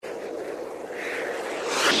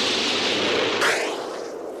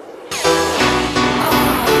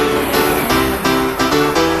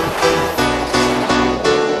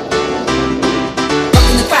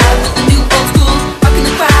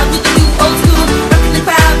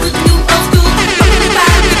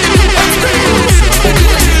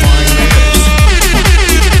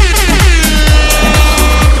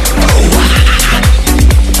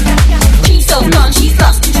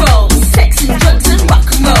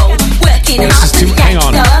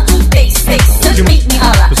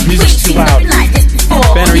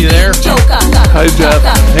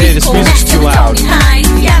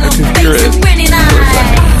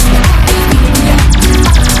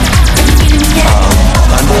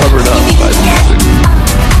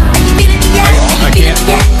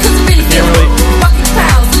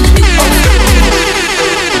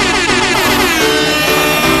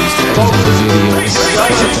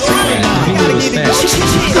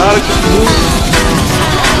gotta move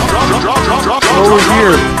over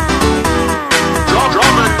here.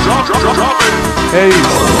 Hey.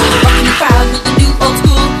 Rocking the crowd with the new old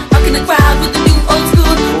school. Rocking the crowd with the new old school.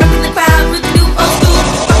 Rocking the crowd with the new old school.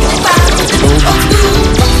 Rocking the crowd with the new old school.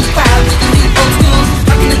 Rocking the crowd with the new old school.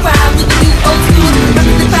 Rocking the crowd with the new old school. Rocking the crowd with the new old school.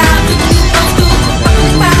 Rocking the crowd with the new old school.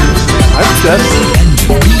 I'm Jesse.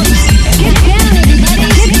 Get down, everybody.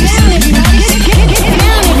 Get down, everybody. Get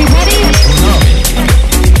down, everybody.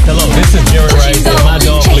 Hello, this is Jerry Rice and my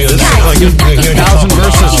dog Leo. This is like a 1,000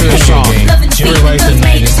 verses to this song. Jerry Rice and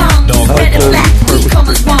his dog Red and black,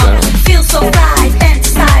 newcomers want. Feel so fly,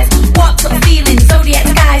 fantasize. Walks of feeling, zodiac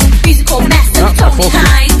skies. Musical master, Tony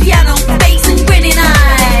Hines. Piano, bass, and grinning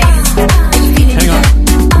eyes. Are you feeling me yet?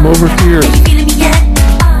 I'm over here. Are you feeling me yet?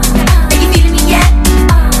 Are you feeling me yet?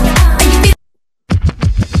 Are you feeling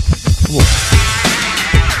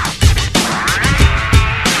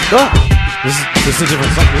This is a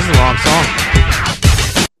different song. This is the wrong song.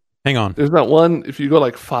 Hang on. There's that one, if you go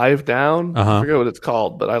like 5 down, Uh-huh. I forget what it's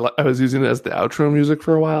called, but I was using it as the outro music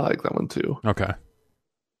for a while. I like that one too. Okay.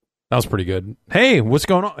 That was pretty good. Hey, what's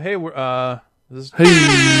going on? Hey, we're Hey.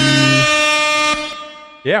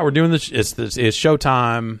 yeah, we're doing this. It's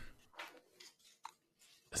Showtime.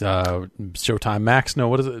 Showtime Max. No,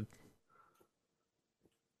 what is it?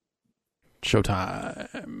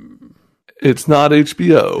 Showtime. It's not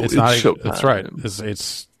HBO. It's not Showtime. That's right.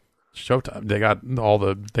 It's Showtime. They got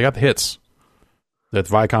the hits. That's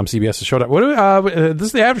Viacom, CBS, is Showtime. This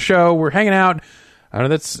is the after show. We're hanging out. I know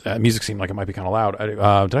that's music seemed like it might be kind of loud.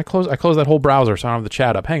 Did I close? I closed that whole browser, so I don't have the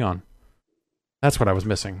chat up. Hang on. That's what I was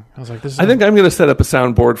missing. I was like, this. I think I'm going to set up a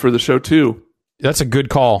soundboard for the show too. That's a good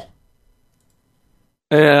call.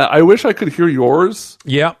 I wish I could hear yours.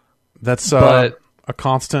 Yeah, that's But- a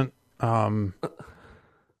constant.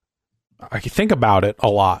 I think about it a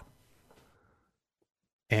lot,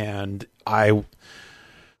 and I would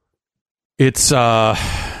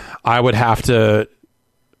have to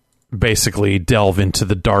basically delve into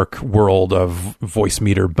the dark world of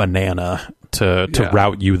Voicemeeter Banana to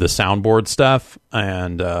route you the soundboard stuff,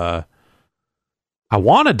 and I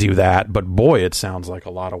want to do that, but boy, it sounds like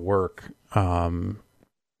a lot of work.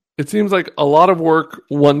 It seems like a lot of work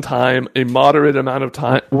one time, a moderate amount of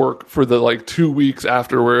time work for the like 2 weeks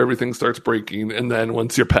after where everything starts breaking, and then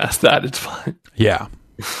once you're past that, it's fine. Yeah,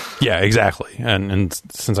 exactly. And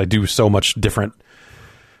since I do so much different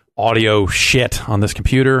audio shit on this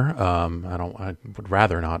computer, I would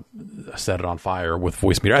rather not set it on fire with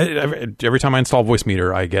Voicemeeter. Every time I install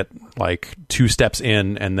Voicemeeter, I get like 2 steps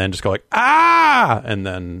in and then just go like, and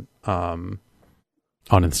then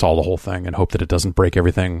uninstall the whole thing and hope that it doesn't break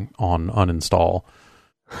everything on uninstall.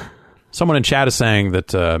 Someone in chat is saying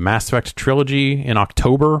that Mass Effect Trilogy in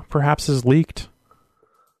October perhaps is leaked.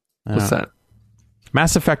 What's that?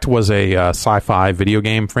 Mass Effect was a sci-fi video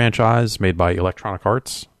game franchise made by Electronic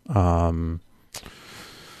Arts.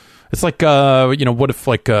 It's like what if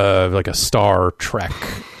like a Star Trek?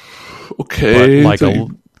 Okay, but like so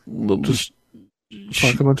just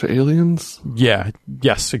fuck a bunch of aliens. Yeah,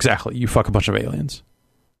 yes, exactly. You fuck a bunch of aliens,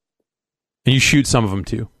 and you shoot some of them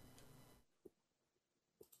too.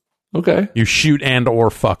 Okay, You shoot and or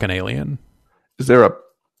fuck an alien is there a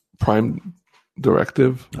prime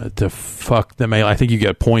directive? to fuck them. I think you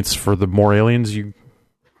get points for the more aliens you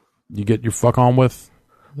get your fuck on with.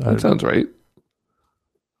 That sounds right.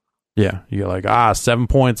 Yeah, you get like 7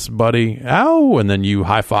 points, buddy. Ow! And then you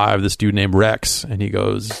high five this dude named Rex, and he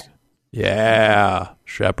goes, "Yeah,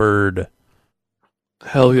 Shepard."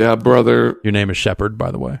 Hell yeah, brother. Your name is Shepard, by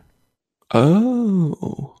the way.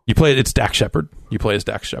 Oh, You play it's Dax Shepard. You play as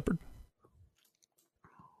Dax Shepard.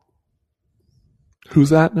 who's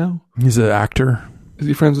that now? He's an actor. Is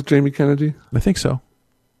he friends with Jamie Kennedy? I think so.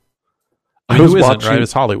 I Who was isn't, watching. right?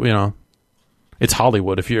 It's Hollywood. It's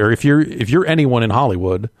Hollywood. If you're anyone in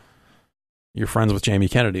Hollywood, you're friends with Jamie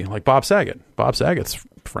Kennedy, like Bob Saget. Bob Saget's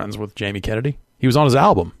friends with Jamie Kennedy. He was on his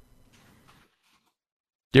album.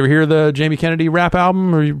 You ever hear the Jamie Kennedy rap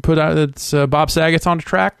album, or you put out it's Bob Saget's on the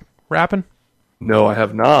track rapping? No, I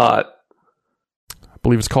have not. I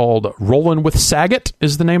believe it's called "Rollin' with Saget"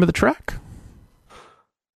 is the name of the track.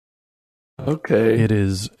 Okay. It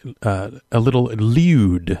is a little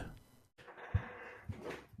lewd.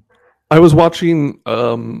 I was watching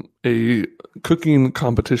a cooking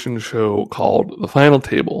competition show called The Final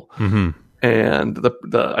Table. Mm-hmm. And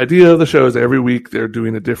the idea of the show is every week they're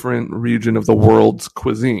doing a different region of the world's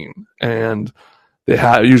cuisine. And they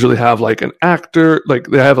usually have like an actor, like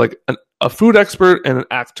they have like a food expert and an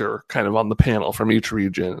actor kind of on the panel from each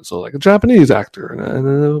region. So like a Japanese actor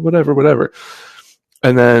and whatever.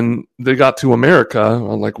 And then they got to America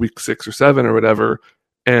on like week 6 or 7 or whatever.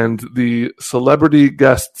 and the celebrity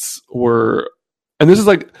guests were, and this is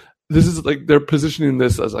like they're positioning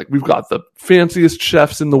this as like, we've got the fanciest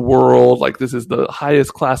chefs in the world, like this is the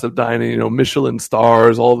highest class of dining, Michelin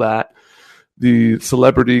stars, all that. The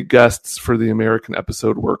celebrity guests for the American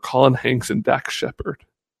episode were Colin Hanks and Dax Shepard.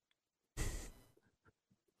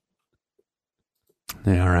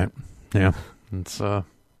 Yeah, all right. Yeah. It's a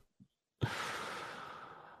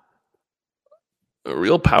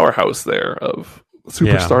real powerhouse there of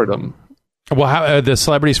superstardom. Well, how the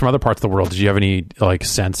celebrities from other parts of the world, did you have any like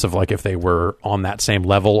sense of like if they were on that same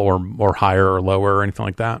level or higher or lower or anything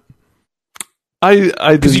like that?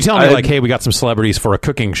 Because you tell me like, hey, we got some celebrities for a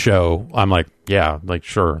cooking show. I'm like, yeah, like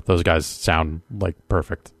sure, those guys sound like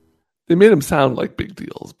perfect. They made them sound like big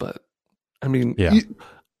deals, but I mean, yeah,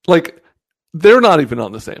 like they're not even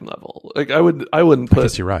on the same level. Like I wouldn't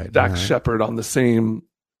put you're right. Dax Shepard on the same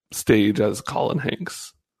stage as Colin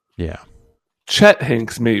Hanks. Yeah, Chet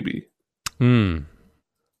Hanks maybe.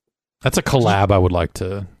 That's a collab I would like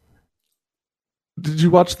to. Did you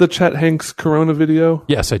watch the Chet Hanks Corona video?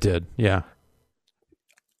 Yes, I did. Yeah.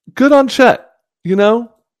 Good on Chet. A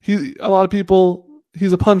lot of people,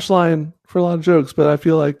 he's a punchline for a lot of jokes, but I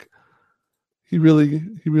feel like he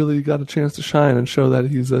really got a chance to shine and show that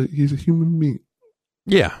he's a human being.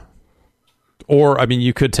 Yeah. Or I mean,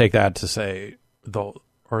 you could take that to say the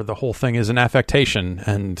whole thing is an affectation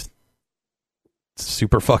and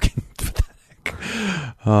super fucking pathetic.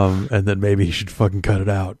 And then maybe he should fucking cut it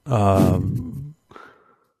out.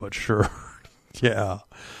 But sure. Yeah.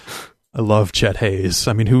 I love Chet Hayes.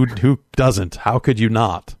 I mean, who doesn't? How could you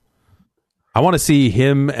not? I want to see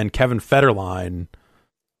him and Kevin Federline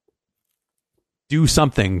do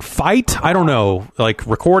something. Fight? I don't know. Like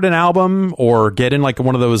record an album or get in like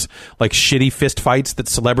one of those like shitty fist fights that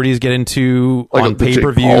celebrities get into like on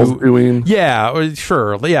pay-per-view. Yeah,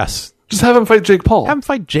 sure. Yes. Just have him fight Jake Paul. Have him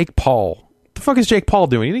fight Jake Paul. What the fuck is Jake Paul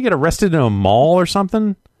doing? Did he get arrested in a mall or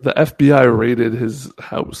something? The FBI raided his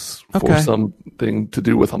house for something to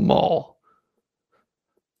do with a mall.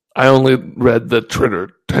 I only read the Twitter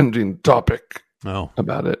trending topic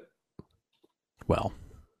about it. Well,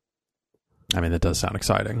 I mean, that does sound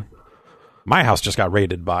exciting. My house just got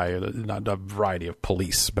raided by a variety of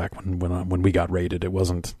police back when we got raided. It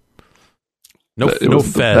wasn't no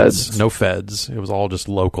feds. No feds. It was all just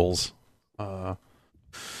locals.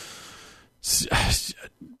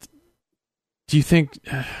 Do you think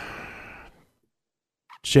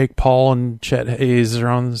Jake Paul and Chet Hayes are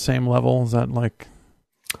on the same level? Is that like?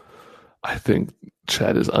 I think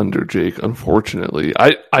Chet is under Jake, unfortunately.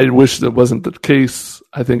 I wish that wasn't the case.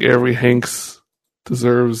 I think every Hanks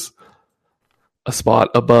deserves a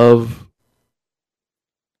spot above.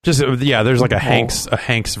 Just there's like a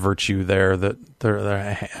Hanks virtue there, that there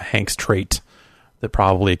a Hanks trait that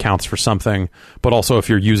probably accounts for something. But also, if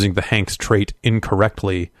you're using the Hanks trait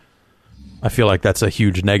incorrectly, I feel like that's a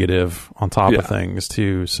huge negative on top of things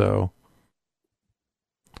too. So,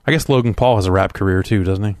 I guess Logan Paul has a rap career too,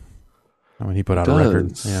 doesn't he? I mean, he put out a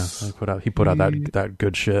record. Yeah, he put out that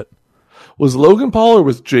good shit. Was Logan Paul or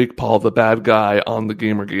was Jake Paul the bad guy on the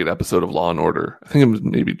Gamergate episode of Law and Order? I think it was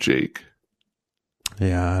maybe Jake.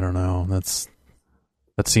 Yeah, I don't know. That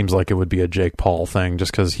seems like it would be a Jake Paul thing,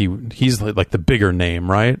 just because he's like the bigger name,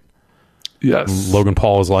 right? Yes. And Logan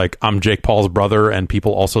Paul is like, I'm Jake Paul's brother, and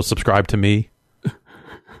people also subscribe to me. Is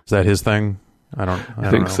that his thing? I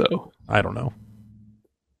think so. I don't know.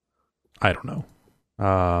 I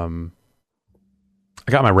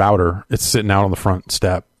got my router. It's sitting out on the front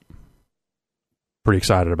step. Pretty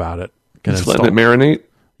excited about it. Just letting it marinate?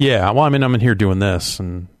 Yeah. Well, I mean, I'm in here doing this,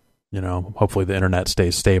 and hopefully the internet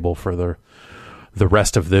stays stable for the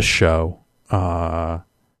rest of this show. But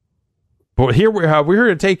here we're here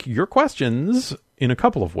to take your questions in a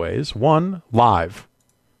couple of ways. One, live,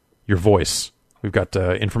 your voice. We've got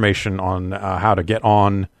information on how to get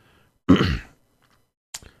on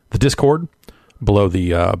the Discord below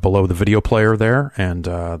the video player there, and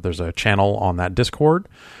there's a channel on that Discord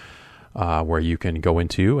where you can go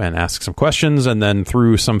into and ask some questions, and then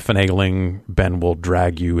through some finagling, Ben will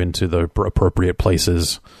drag you into the appropriate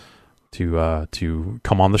places to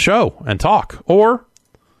come on the show and talk. Or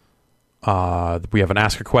we have an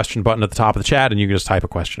ask a question button at the top of the chat, and you can just type a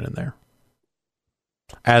question in there.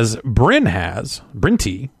 As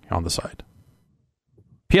Brinty on the side.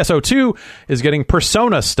 PSO2 is getting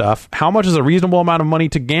Persona stuff. How much is a reasonable amount of money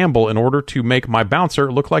to gamble in order to make my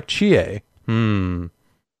bouncer look like Chie?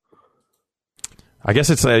 I guess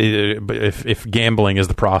it's if gambling is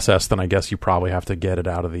the process, then I guess you probably have to get it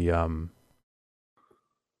out of the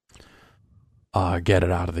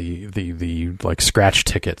like scratch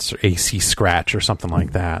tickets or AC scratch or something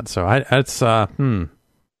like that. So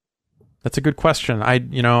That's a good question.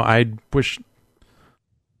 I wish.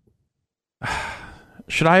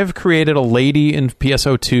 Should I have created a lady in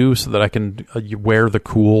PSO2 so that I can wear the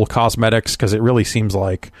cool cosmetics? Because it really seems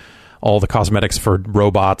like all the cosmetics for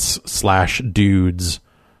robots / dudes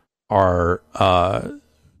are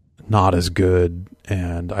not as good,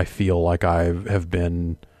 and I feel like I have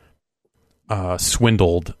been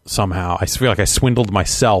swindled somehow. I feel like I swindled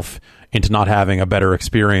myself into not having a better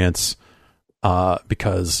experience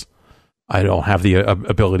because I don't have the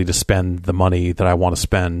ability to spend the money that I want to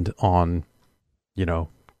spend on,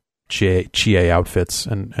 Chie outfits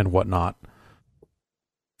and whatnot. I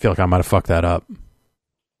feel like I might have fucked that up.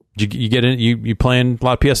 You get in? You playing a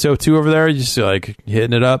lot of PSO2 over there? You just like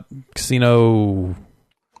hitting it up, casino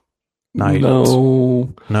night?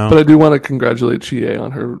 No. But I do want to congratulate Chie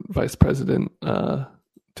on her vice president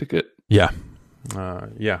ticket. Yeah.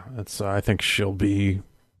 It's. I think she'll be.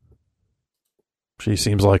 She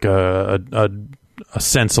seems like a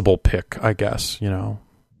sensible pick, I guess.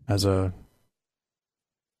 As a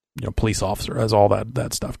police officer, has all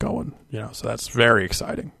that stuff going. So that's very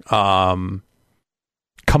exciting.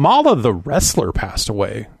 Kamala the wrestler passed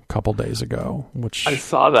away a couple days ago, which I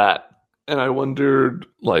saw that, and I wondered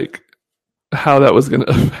how that was going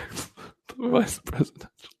to affect the vice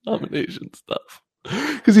presidential nomination stuff.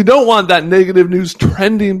 Because you don't want that negative news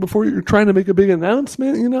trending before you're trying to make a big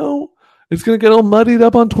announcement. It's going to get all muddied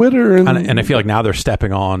up on Twitter, and I feel like now they're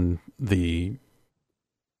stepping on the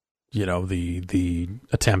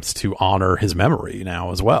attempts to honor his memory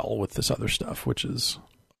now as well with this other stuff, which is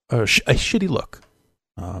a shitty look.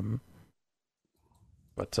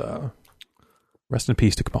 But rest in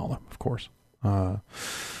peace to Kamala, of course.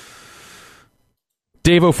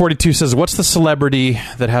 Davo42 says, "What's the celebrity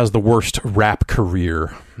that has the worst rap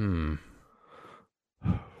career?"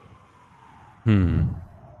 Because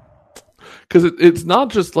it's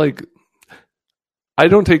not just like, I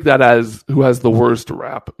don't take that as who has the worst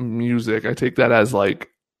rap music. I take that as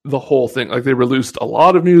like the whole thing. Like they released a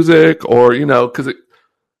lot of music, or because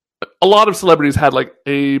a lot of celebrities had like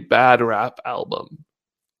a bad rap album,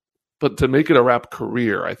 but to make it a rap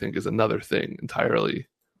career, I think, is another thing entirely.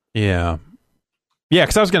 Yeah.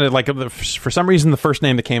 Because I was gonna for some reason the first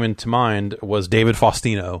name that came into mind was David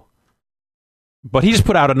Faustino, but he just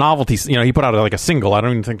put out a novelty. He put out like a single. I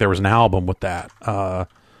don't even think there was an album with that.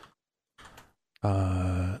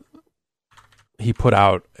 He put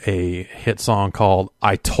out a hit song called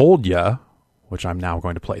 "I Told Ya," which I'm now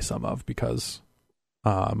going to play some of because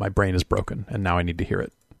my brain is broken and now I need to hear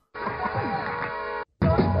it.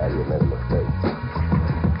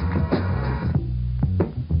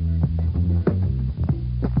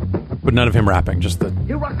 But none of him rapping, just the...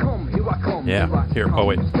 Here I come. Yeah, here. Oh,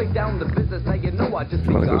 wait. If you want to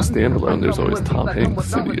go standalone, there's always Tom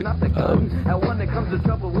Hanks.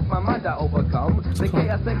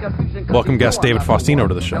 Welcome guest David Faustino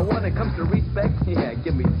to the show. When it comes to respect, yeah,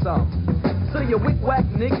 give me some. So you wick whack,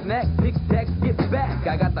 knick knack, tic tac, get back.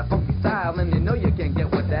 I got the funky style, and you can't get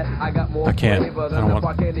with that. I got more flavor than a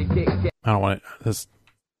bucket Kit Kat. I don't want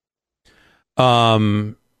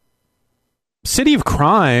it. City of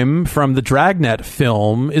Crime from the Dragnet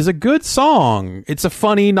film is a good song. It's a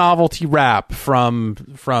funny novelty rap from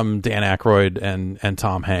Dan Aykroyd and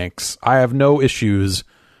Tom Hanks. I have no issues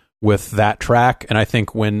with that track, and I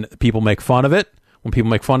think when people make fun of it, when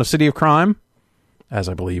people make fun of City of Crime, as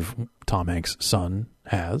I believe Tom Hanks' son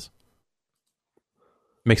has,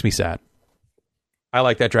 makes me sad. I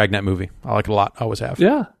like that Dragnet movie. I like it a lot. I always have.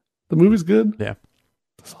 Yeah, the movie's good. Yeah.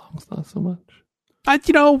 The song's not so much.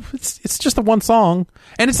 It's just the one song,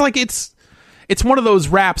 and it's like it's one of those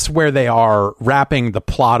raps where they are rapping the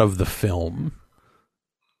plot of the film.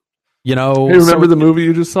 Hey, remember the movie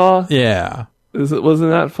you just saw? Yeah,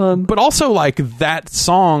 wasn't that fun? But also, like, that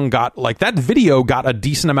song that video got a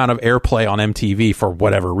decent amount of airplay on MTV for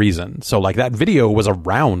whatever reason. So, like, that video was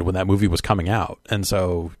around when that movie was coming out, and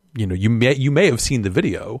so you may have seen the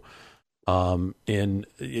video.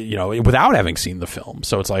 Without having seen the film.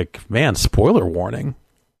 So it's like, man, spoiler warning.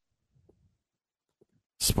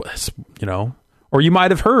 Or you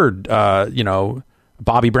might have heard,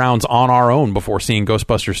 Bobby Brown's On Our Own before seeing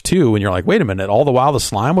Ghostbusters 2, and you're like, wait a minute, all the while the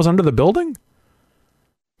slime was under the building?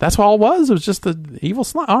 That's all it was? It was just the evil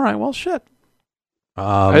slime? All right, well, shit.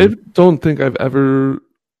 I don't think I've ever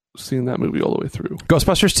seen that movie all the way through.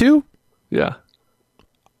 Ghostbusters 2? Yeah.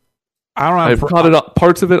 I've caught it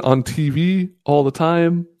parts of it on TV all the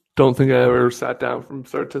time. Don't think I ever sat down from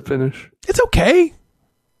start to finish. It's okay.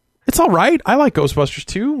 It's all right. I like Ghostbusters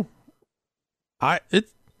too.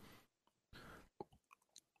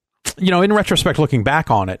 In retrospect, looking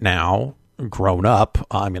back on it now, grown up,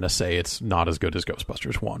 I'm going to say it's not as good as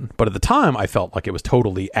Ghostbusters 1. But at the time, I felt like it was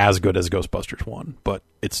totally as good as Ghostbusters 1, but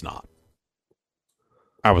it's not.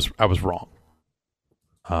 I was wrong.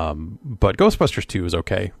 But Ghostbusters 2 is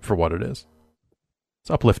okay for what it is.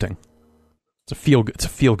 It's uplifting. It's a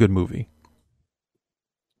feel good movie.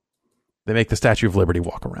 They make the Statue of Liberty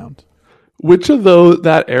walk around. Which of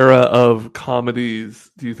that era of comedies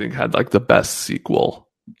do you think had like the best sequel?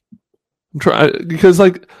 Because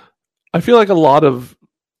like I feel like a lot of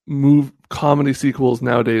comedy sequels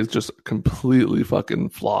nowadays just completely fucking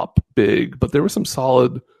flop big, but there were some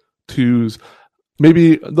solid twos.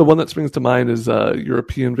 Maybe the one that springs to mind is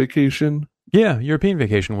European Vacation. Yeah, European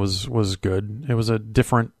Vacation was good. It was a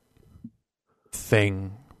different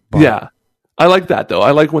thing. But Yeah. I like that though.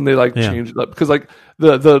 I like when they change it up because like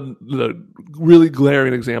the really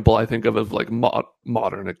glaring example I think of like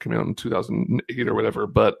modern, it came out in 2008 or whatever,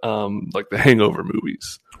 but like the Hangover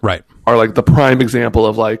movies right are like the prime example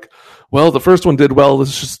of like, well, the first one did well,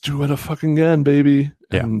 let's just do it fucking again, baby.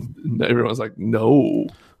 Yeah. And everyone's like, no.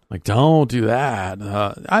 Like, don't do that.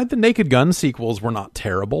 The Naked Gun sequels were not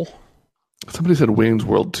terrible. Somebody said Wayne's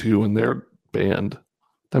World 2 and they're banned.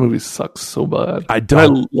 That movie sucks so bad. I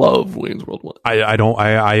love Wayne's World 1. I don't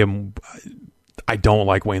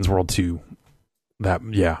like Wayne's World 2. Like,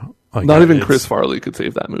 not even Chris Farley could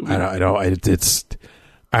save that movie.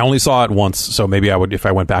 I only saw it once, so maybe I would, if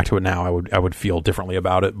I went back to it now, I would feel differently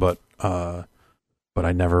about it. But I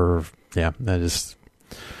never. Yeah,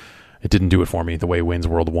 it didn't do it for me the way Wayne's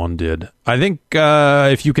World 1 did. I think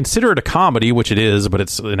if you consider it a comedy, which it is, but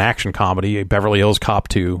it's an action comedy, Beverly Hills Cop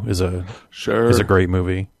 2 is a great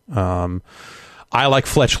movie. I like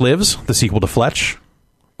Fletch Lives, the sequel to Fletch,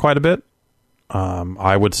 quite a bit.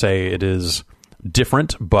 I would say it is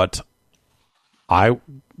different, but if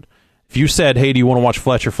you said, hey, do you want to watch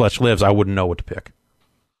Fletch or Fletch Lives, I wouldn't know what to pick.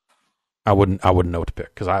 I wouldn't know what to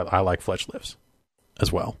pick because I like Fletch Lives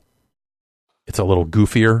as well. It's a little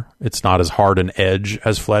goofier. It's not as hard an edge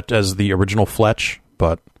as the original Fletch,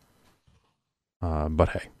 but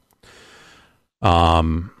hey.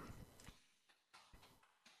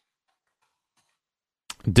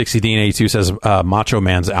 Dixie Dean 82 says Macho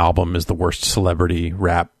Man's album is the worst celebrity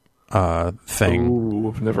rap thing. Ooh,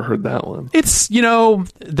 I've never heard that one. It's,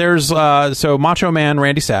 there's so Macho Man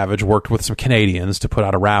Randy Savage worked with some Canadians to put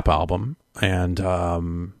out a rap album, and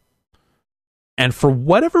for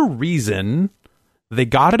whatever reason, they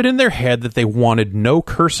got it in their head that they wanted no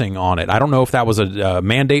cursing on it. I don't know if that was a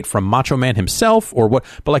mandate from Macho Man himself or what,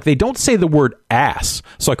 but like they don't say the word ass.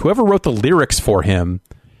 So like whoever wrote the lyrics for him,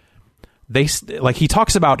 he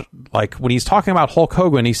talks about, like when he's talking about Hulk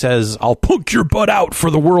Hogan, he says, "I'll punk your butt out for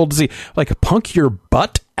the world to see." Like, punk your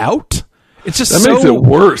butt out? It's just that makes it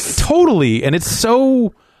worse. Totally, and it's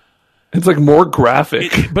so. It's like more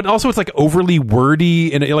graphic, but also it's like overly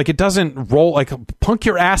wordy, and it doesn't roll. Like, punk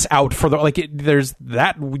your ass out for the there's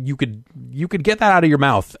that you could get that out of your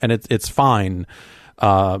mouth, and it's fine.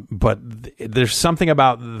 But there's something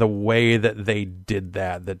about the way that they did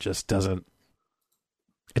that just doesn't.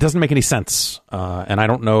 It doesn't make any sense, and I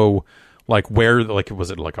don't know, like where, like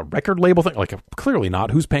was it like a record label thing? Like clearly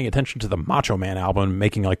not. Who's paying attention to the Macho Man album,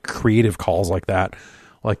 making like creative calls like that?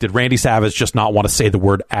 Like, did Randy Savage just not want to say the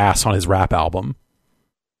word ass on his rap album?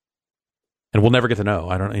 And we'll never get to know.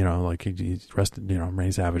 I don't, like he's rested.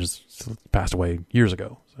 Randy Savage passed away years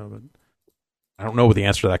ago, so but I don't know what the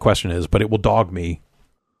answer to that question is, but it will dog me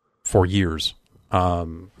for years.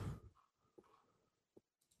 But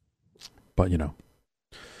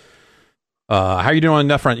how are you doing on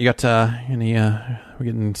that front? You got any? We're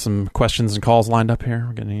getting some questions and calls lined up here.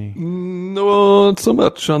 We're getting any? No, not so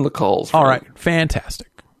much on the calls. All right, fantastic.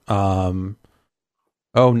 Oh,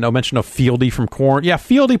 no mention of Fieldy from Korn. Yeah,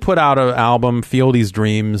 Fieldy put out an album, Fieldy's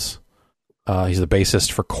Dreams. He's the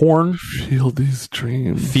bassist for Korn. Fieldy's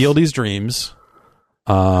Dreams.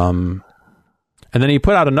 And then he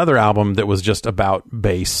put out another album that was just about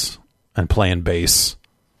bass and playing bass.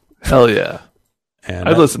 Hell yeah. And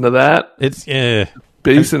I'd listen to that. It's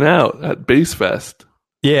Bassing out at Bass Fest.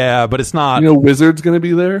 Yeah, but it's not. Wizard's going to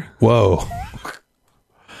be there. Whoa.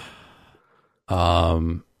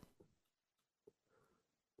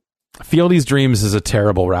 Fieldy's Dreams is a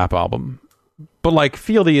terrible rap album, but like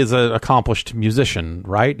Fieldy is an accomplished musician,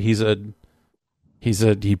 right? He's a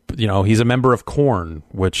member of Korn,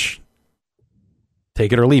 which,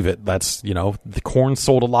 take it or leave it. That's, the Korn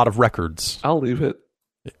sold a lot of records. I'll leave it.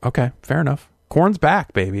 Okay, fair enough. Korn's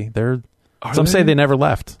back, baby. Some say they never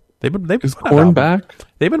left. Is Korn back?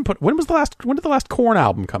 When did the last Korn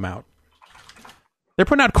album come out? They're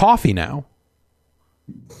putting out coffee now.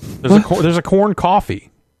 There's a Korn coffee.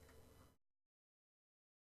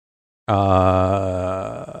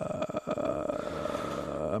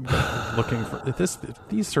 I'm looking for this.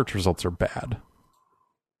 These search results are bad.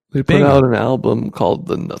 They put Bing. out an album called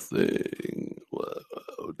The Nothing.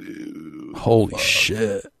 Whoa, dude. Holy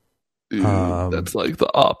shit. Dude, that's like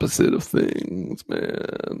the opposite of things,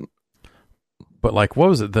 man. But like, what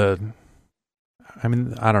was it? I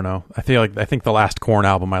mean, I don't know. I think the last Korn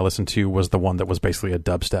album I listened to was the one that was basically a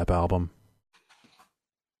dubstep album.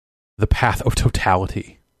 The Path of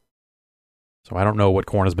Totality. So I don't know what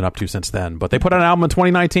Korn has been up to since then, but they put out an album in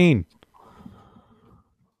 2019.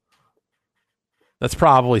 That's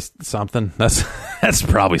probably something. That's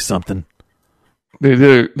probably something.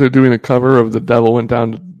 They're doing a cover of The Devil Went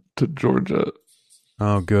Down to Georgia.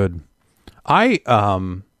 Oh, good. I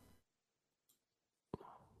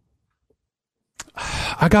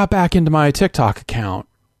got back into my TikTok account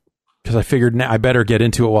because I figured I better get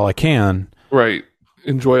into it while I can. Right.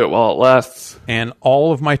 Enjoy it while it lasts. And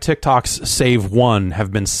all of my TikToks, save one,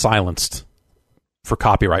 have been silenced for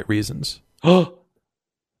copyright reasons.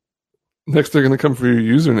 Next, they're going to come for your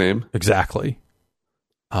username. Exactly.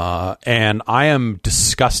 And I am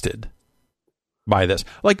disgusted by this.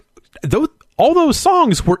 Like, all those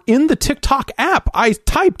songs were in the TikTok app. I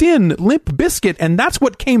typed in Limp Bizkit, and that's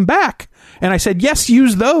what came back. And I said, yes,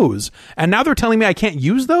 use those. And now they're telling me I can't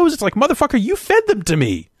use those? It's like, motherfucker, you fed them to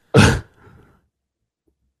me.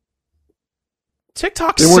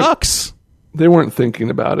 TikTok sucks. They weren't thinking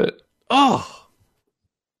about it. Oh.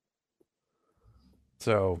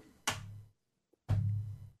 So,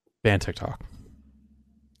 ban TikTok.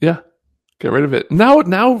 Yeah. Get rid of it.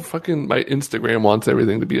 Now fucking my Instagram wants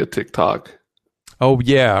everything to be a TikTok. Oh,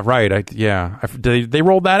 yeah, right. They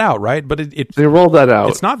rolled that out, right? But they rolled that out.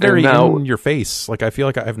 It's not very in your face. Like, I feel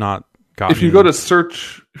like I have not gotten... If you go to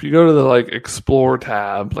search, if you go to the like explore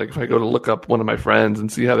tab, like if I go to look up one of my friends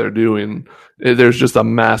and see how they're doing, there's just a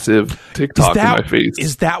massive TikTok in my face.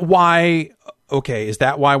 Is that why... Okay, is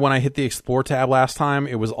that why when I hit the explore tab last time,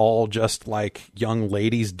 it was all just like young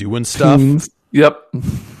ladies doing stuff? Teens. Yep.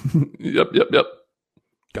 Yep.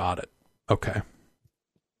 Got it. Okay.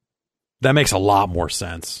 That makes a lot more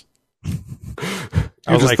sense.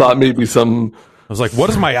 I just thought maybe some... I was like,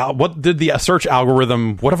 what did the search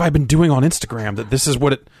algorithm, what have I been doing on Instagram that this is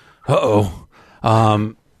what it... Okay.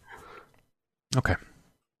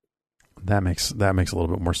 That makes a little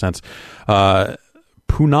bit more sense.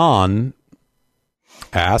 Punan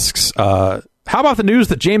asks, how about the news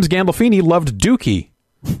that James Gandolfini loved Dookie?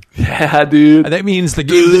 Yeah, dude. That means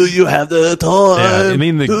Do you have the time?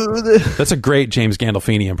 Yeah, that's a great James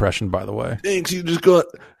Gandolfini impression, by the way. Thanks, you just got...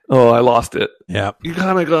 Oh, I lost it. Yeah. You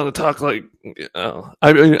kind of got to talk like...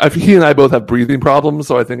 I mean, he and I both have breathing problems,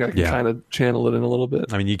 so I think I can kind of channel it in a little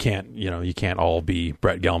bit. I mean, you can't all be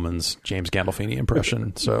Brett Gelman's James Gandolfini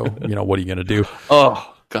impression, so, what are you going to do?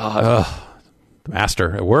 Oh, God.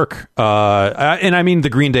 Master at work. And I mean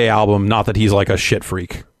the Green Day album, not that he's like a shit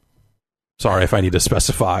freak. Sorry if I need to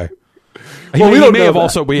specify. Well, he may have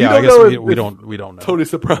also. But yeah, I guess we don't know. Tony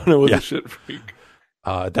Soprano was a shit freak.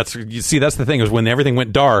 That's the thing is when everything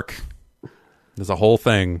went dark. There's a whole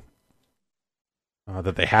thing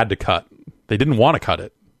that they had to cut. They didn't want to cut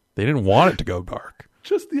it. They didn't want it to go dark.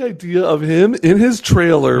 Just the idea of him in his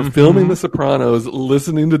trailer filming The Sopranos,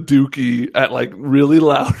 listening to Dookie at like really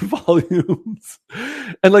loud volumes,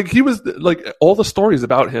 and like he was like all the stories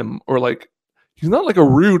about him, or like. He's not like a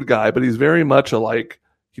rude guy, but he's very much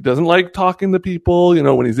he doesn't like talking to people.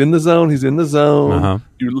 When he's in the zone, he's in the zone. Uh-huh.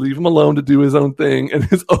 You leave him alone to do his own thing. And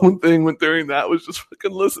his own thing during that was just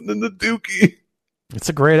fucking listening to Dookie. It's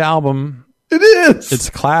a great album. It is. It's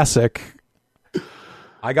a classic.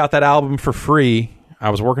 I got that album for free. I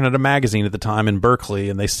was working at a magazine at the time in Berkeley,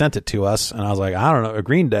 and they sent it to us. And I was like, I don't know,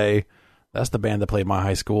 Green Day, that's the band that played my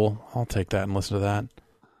high school. I'll take that and listen to that.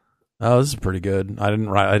 Oh, this is pretty good. I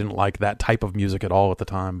didn't like that type of music at all at the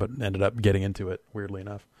time, but ended up getting into it, weirdly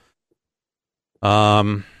enough.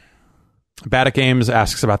 Bad at Games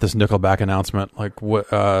asks about this Nickelback announcement. Like, what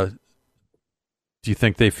do you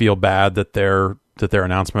think they feel bad that their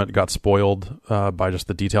announcement got spoiled by just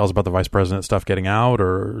the details about the vice president stuff getting out,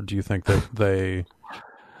 or do you think that they...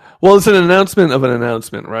 Well, it's an announcement of an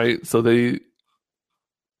announcement, right? So they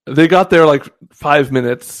got there like 5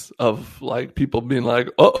 minutes of like people being like,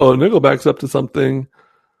 "Uh-oh, Nickelback's up to something."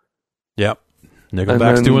 Yep,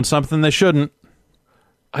 Nickelback's doing something they shouldn't.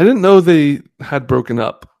 I didn't know they had broken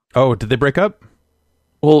up. Oh, did they break up?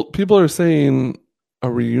 Well, people are saying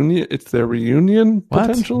a reunion. It's their reunion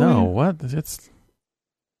potentially. No, what?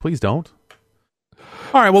 Please don't.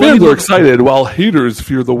 All right. Well, fans are excited while haters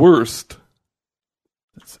fear the worst.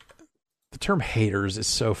 The term "haters" is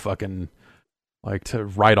so fucking. Like to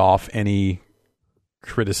write off any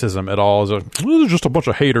criticism at all. It's they're just a bunch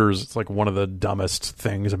of haters. It's like one of the dumbest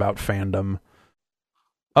things about fandom.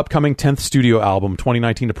 Upcoming 10th studio album,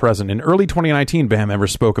 2019 to present. In early 2019, band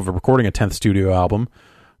members spoke of recording a 10th studio album,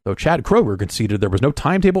 though Chad Kroeger conceded there was no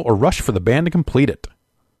timetable or rush for the band to complete it.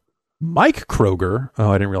 Mike Kroeger,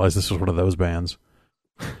 I didn't realize this was one of those bands,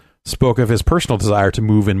 spoke of his personal desire to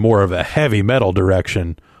move in more of a heavy metal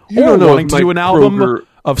direction, or wanting to do an album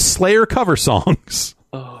of Slayer cover songs.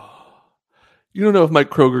 You don't know if Mike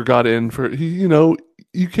Kroeger got in for you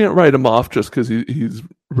can't write him off just because he's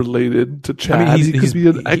related to Chad. I mean, he could be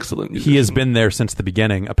an excellent musician. He has been there since the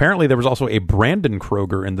beginning. Apparently, there was also a Brandon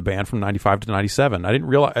Kroeger in the band from 95 to 97. I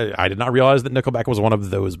did not realize that Nickelback was one of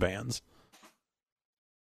those bands.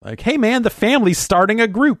 Like, hey man, the family's starting a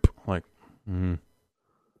group. Like, I'm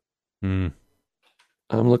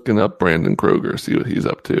looking up Brandon Kroeger, see what he's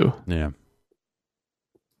up to. Yeah.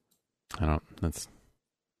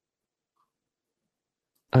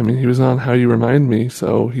 I mean, he was on How You Remind Me,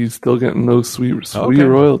 so he's still getting those sweet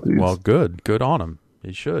royalties. Well, good on him.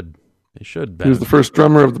 He should. He was the first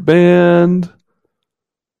drummer of the band.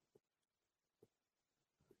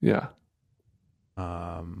 Yeah.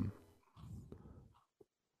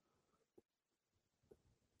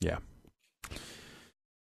 Yeah.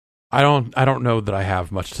 I don't know that I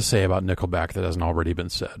have much to say about Nickelback that hasn't already been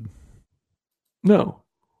said. No.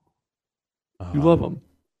 You love them.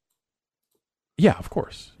 Yeah, of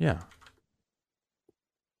course. Yeah.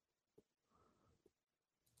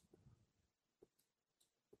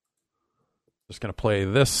 Just going to play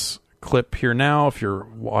this clip here now. If you're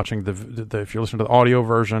watching if you're listening to the audio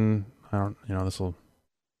version, this will.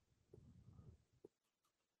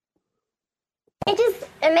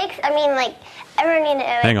 It makes, everyone need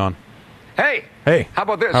to. Hang on. Hey, How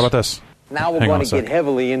about this? Now we're going to get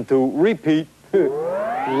heavily into repeat.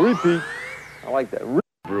 Repeat. I like that.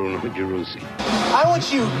 Bruno Jeruzzi. I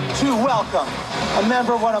want you to welcome a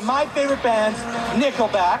member of one of my favorite bands,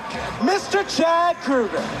 Nickelback, Mr. Chad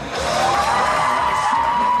Kroeger.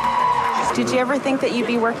 Did you ever think that you'd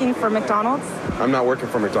be working for McDonald's? I'm not working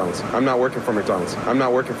for McDonald's. I'm not working for McDonald's. I'm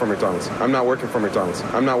not working for McDonald's. I'm not working for McDonald's.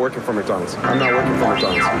 I'm not working for McDonald's. I'm not working for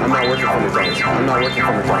McDonald's. I'm not working for McDonald's. I'm not working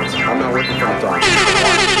for McDonald's. I'm not working for McDonald's.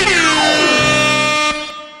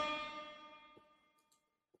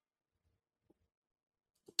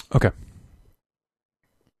 Okay.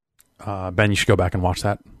 Ben, you should go back and watch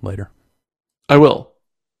that later. I will.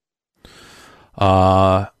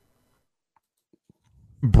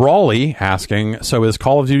 Brawley asking, so is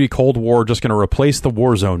Call of Duty Cold War just going to replace the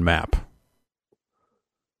Warzone map?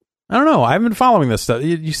 I don't know. I haven't been following this stuff.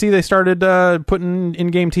 You see they started putting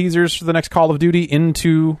in-game teasers for the next Call of Duty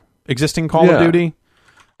into existing Call of Duty?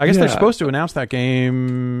 I guess they're supposed to announce that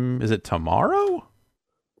game. Is it tomorrow?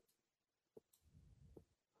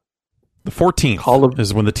 The 14th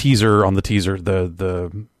is when the teaser on the teaser,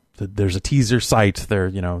 there's a teaser site.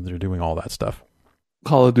 They're doing all that stuff.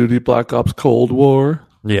 Call of Duty Black Ops Cold War.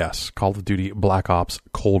 Yes, Call of Duty Black Ops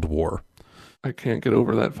Cold War. I can't get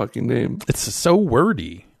over that fucking name. It's so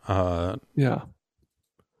wordy. Yeah.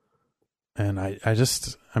 And I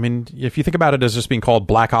mean, if you think about it as just being called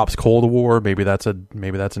Black Ops Cold War, maybe that's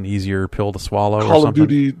an easier pill to swallow. Call of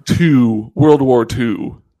Duty 2, World War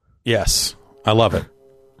II. Yes, I love it.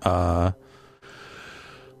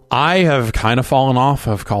 I have kind of fallen off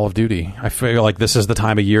of Call of Duty. I feel like this is the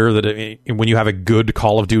time of year that when you have a good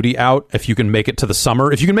Call of Duty out, if you can make it to the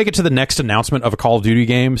summer, if you can make it to the next announcement of a Call of Duty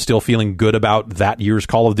game, still feeling good about that year's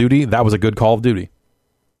Call of Duty, that was a good Call of Duty.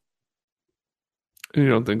 You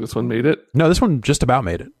don't think this one made it? No, this one just about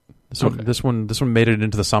made it. This one made it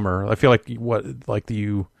into the summer. I feel like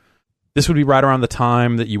this would be right around the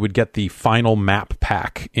time that you would get the final map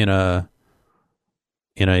pack in a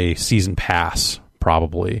season pass,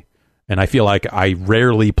 probably. And I feel like I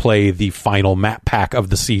rarely play the final map pack of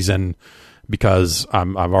the season because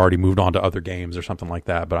I've already moved on to other games or something like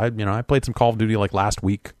that. But I played some Call of Duty like last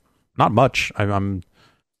week. Not much. I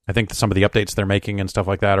think some of the updates they're making and stuff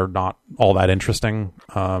like that are not all that interesting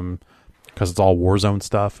because it's all Warzone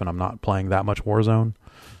stuff, and I'm not playing that much Warzone.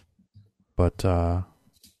 But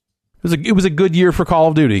it was a good year for Call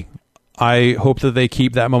of Duty. I hope that they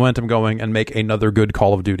keep that momentum going and make another good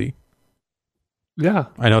Call of Duty. Yeah.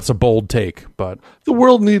 I know it's a bold take, but the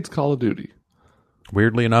world needs Call of Duty.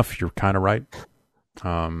 Weirdly enough, you're kind of right.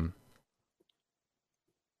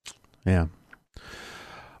 Yeah.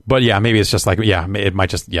 But yeah, maybe it's just like, it might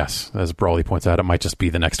just, yes, as Brawley points out, it might just be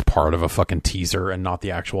the next part of a fucking teaser and not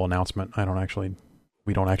the actual announcement. We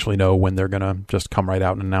don't actually know when they're going to just come right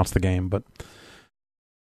out and announce the game, but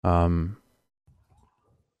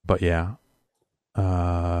yeah.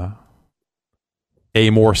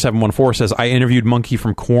 Amore714 says, I interviewed Monkey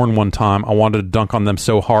from Korn one time. I wanted to dunk on them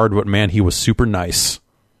so hard, but man, he was super nice.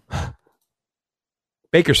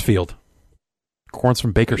 Bakersfield. Korn's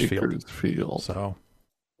from Bakersfield. So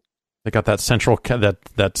they got that central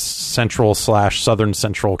 / southern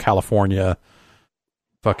central California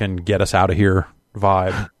fucking get us out of here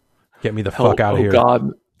vibe. Get me the fuck out of here.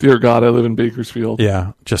 God, dear God, I live in Bakersfield.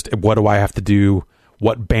 Yeah, just what do I have to do?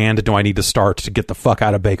 What band do I need to start to get the fuck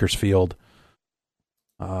out of Bakersfield?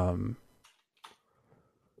 Oh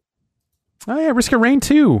yeah, Risk of Rain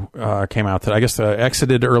 2 came out today. I guess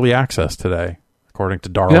exited early access today, according to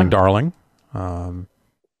Darling.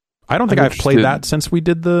 I don't think I've played that since we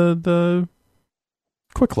did the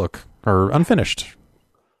quick look or unfinished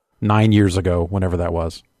 9 years ago, whenever that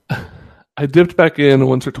was. I dipped back in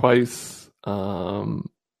once or twice.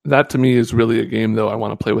 That to me is really a game though I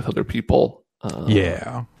want to play with other people.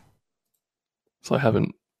 Yeah. So I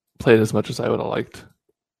haven't played as much as I would have liked.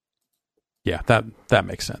 Yeah, that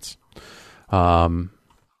makes sense. You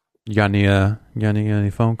got any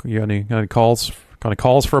phone? You got any calls? Got any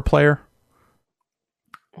calls for a player?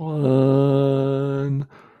 1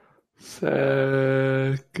 second.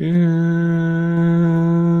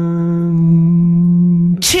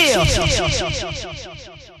 Chill.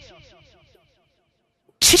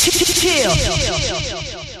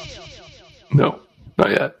 No, not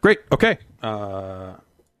yet. Great. Okay.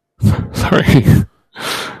 Sorry.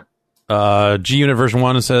 G-Unit version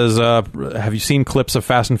 1 says, have you seen clips of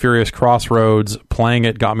Fast and Furious Crossroads? Playing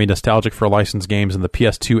it got me nostalgic for licensed games in the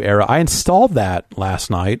PS2 era. I installed that last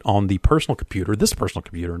night on the personal computer, this personal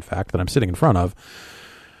computer, in fact, that I'm sitting in front of.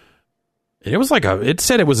 It was it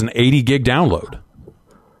said it was an 80 gig download. Is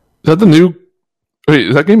that the new... Wait,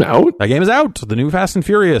 is that game out? That game is out. The new Fast and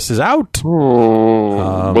Furious is out.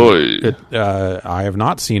 Oh, boy. I have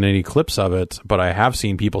not seen any clips of it, but I have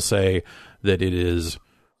seen people say that it is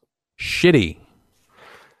shitty.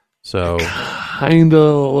 So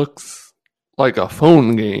kinda looks like a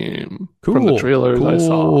phone game from the trailers I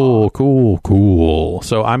saw. Cool.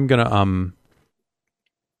 So I'm gonna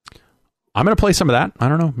play some of that. I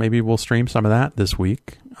don't know. Maybe we'll stream some of that this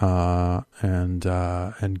week, and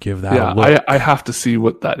give that a look. I have to see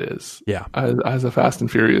what that is. Yeah, as a Fast and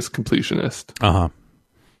Furious completionist.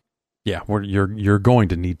 Yeah, you're going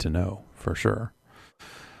to need to know for sure.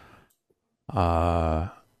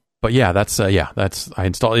 But yeah, that's I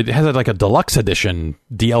installed. It has like a deluxe edition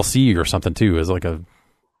DLC or something too. It's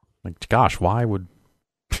gosh, why?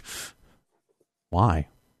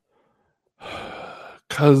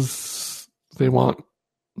 Because they want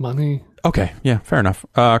money. Okay, yeah, fair enough.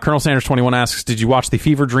 Colonel Sanders 21 asks, did you watch the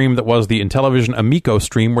fever dream that was the Intellivision Amico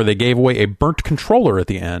stream where they gave away a burnt controller at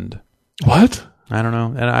the end? What? I don't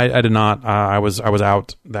know, and I did not. I was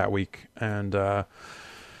out that week, and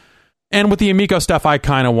with the Amico stuff, I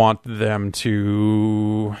kind of want them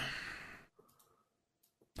to.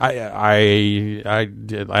 I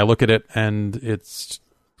look at it, and it's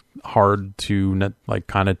hard to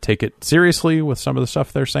kind of take it seriously with some of the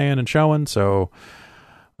stuff they're saying and showing. So,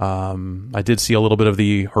 I did see a little bit of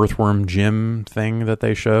the Earthworm Jim thing that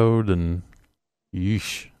they showed, and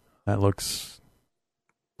yeesh, that looks.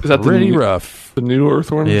 Is that pretty rough? The new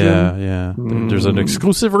Earthworm Jim? Yeah. There's an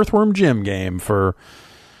exclusive Earthworm Jim game for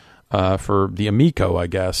the Amico, I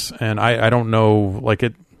guess, and I don't know,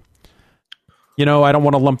 it. I don't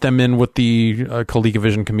want to lump them in with the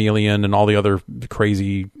ColecoVision Chameleon and all the other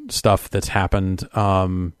crazy stuff that's happened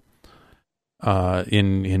in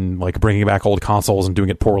bringing back old consoles and doing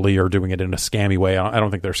it poorly or doing it in a scammy way. I don't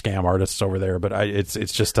think they're scam artists over there, but it's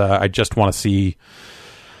just I just want to see.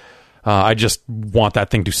 I just want that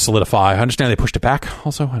thing to solidify. I understand they pushed it back.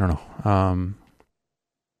 Also, I don't know.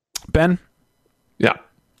 Ben? Yeah.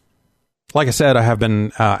 Like I said, I have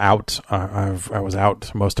been out. I was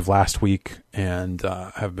out most of last week and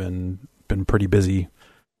have been pretty busy.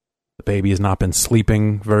 The baby has not been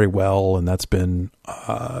sleeping very well, and that's been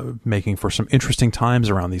making for some interesting times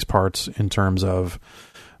around these parts in terms of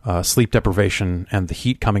sleep deprivation and the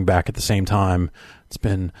heat coming back at the same time. It's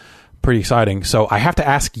been pretty exciting. So I have to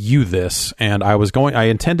ask you this, and I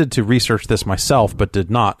intended to research this myself, but did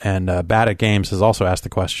not. And Bad at Games has also asked the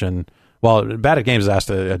question. Well, Bad at Games has asked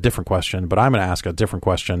a different question, but I'm going to ask a different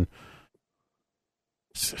question.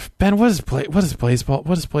 Ben, what is Blazeball?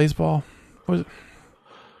 What is Blazeball?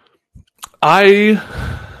 I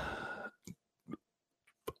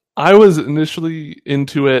was initially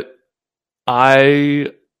into it.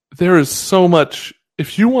 There is so much.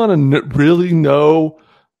 If you want to really know,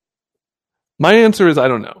 my answer is I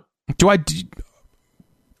don't know.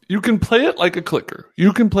 You can play it like a clicker.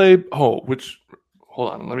 You can play. Hold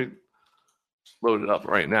on, let me load it up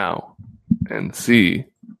right now, and see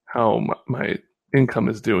how my income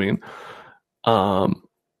is doing. I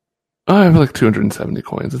have like 270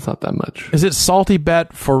 coins. It's not that much. Is it salty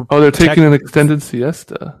bet for? Oh, they're taking an extended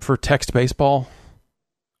siesta for text baseball.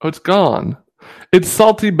 Oh, it's gone. It's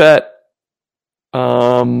salty bet.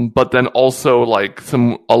 But then also like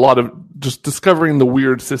a lot of just discovering the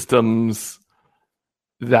weird systems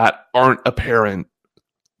that aren't apparent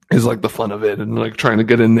is like the fun of it, and like trying to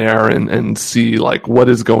get in there and see like what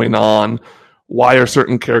is going on, why are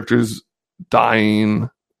certain characters dying,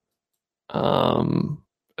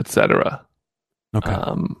 etc. Okay.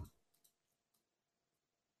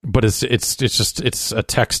 But it's a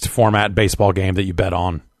text format baseball game that you bet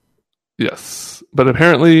on. Yes, but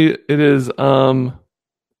apparently it is down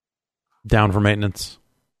for maintenance.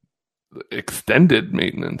 Extended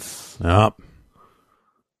maintenance. Yep.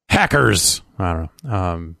 Hackers. I don't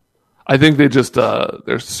know. I think they just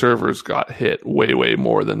their servers got hit way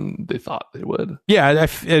more than they thought they would. Yeah, I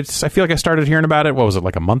feel like I started hearing about it. What was it,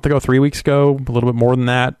 like a month ago, 3 weeks ago, a little bit more than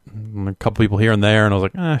that. A couple people here and there, and I was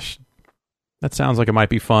like, that sounds like it might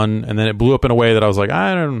be fun. And then it blew up in a way that I was like,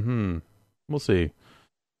 we'll see.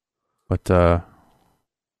 But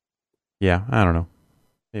yeah, I don't know.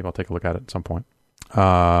 Maybe I'll take a look at it at some point.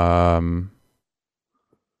 The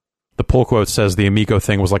pull quote says the Amico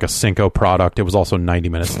thing was like a Cinco product. It was also 90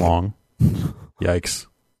 minutes long. Yikes.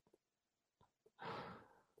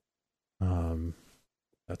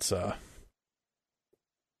 That's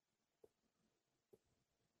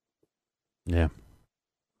yeah.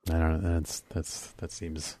 I don't know. That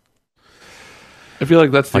seems. I feel like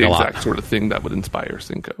that's the like exact sort of thing that would inspire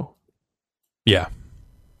Cinco. Yeah.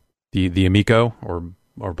 The Amico or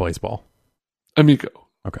Blazeball? Amico.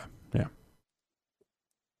 Okay. Yeah.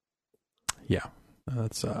 Yeah.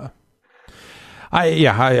 That's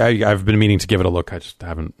I've been meaning to give it a look. I just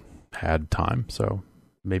haven't had time. So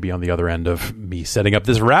maybe on the other end of me setting up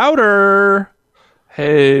this router.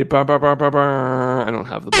 Hey, I don't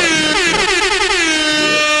have the button.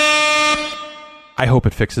 I hope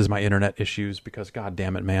it fixes my internet issues because god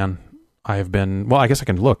damn it, man. I have been, well, I guess I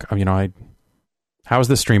can look. How has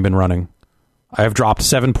this stream been running? I have dropped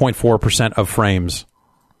 7.4% of frames.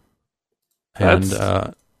 That's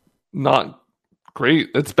not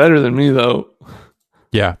great. That's better than me though.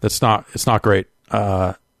 Yeah, it's not great.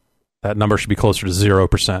 That number should be closer to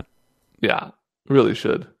 0%. Yeah, really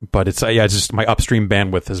should. But it's just my upstream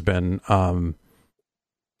bandwidth has been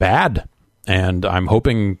bad. And I'm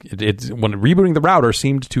hoping when rebooting the router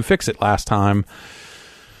seemed to fix it last time.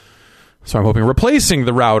 So I'm hoping replacing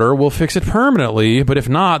the router will fix it permanently. But if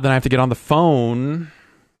not, then I have to get on the phone.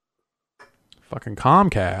 Fucking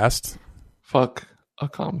Comcast. Fuck a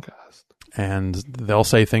Comcast. And they'll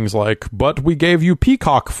say things like, but we gave you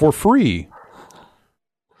Peacock for free.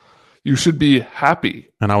 You should be happy.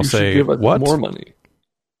 And I'll say, give us what? More money.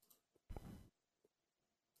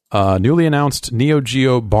 Newly announced Neo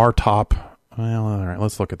Geo bar top. Well, all right,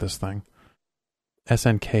 let's look at this thing.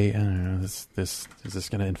 SNK. I don't know, is this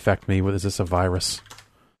going to infect me? Is this a virus?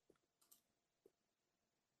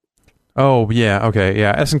 Oh yeah, okay,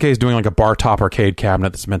 yeah. SNK is doing like a bar top arcade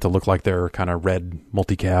cabinet that's meant to look like their kind of red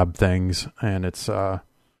multicab things, and it's out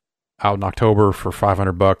in October for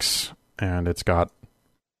 $500, and it's got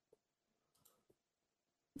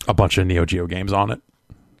a bunch of Neo Geo games on it,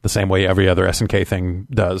 the same way every other SNK thing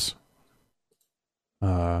does.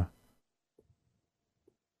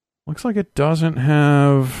 Looks like it doesn't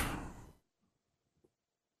have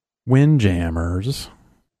Windjammers.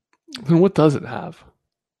 Then what does it have?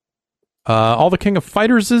 All the King of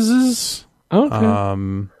Fighters is.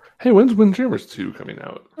 Okay. Hey, when's Windjammers 2 coming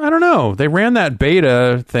out? I don't know. They ran that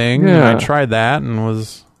beta thing. Yeah. I tried that and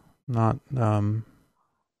was not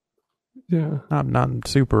not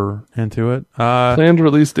super into it. Planned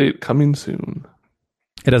release date coming soon.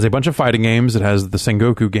 It has a bunch of fighting games. It has the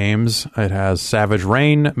Sengoku games. It has Savage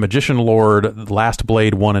Rain, Magician Lord, Last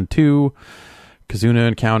Blade 1 and 2, Kazuna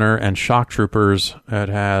Encounter, and Shock Troopers. It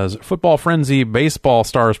has Football Frenzy, Baseball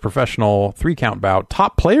Stars Professional, 3-count bout,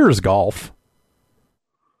 Top Players Golf,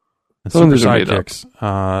 and Super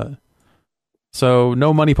Sidekicks. So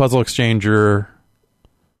no Money Puzzle Exchanger,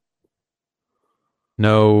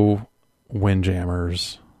 no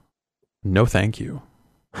Windjammers, no thank you.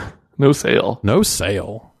 No sale. No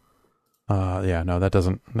sale. Yeah, no, that does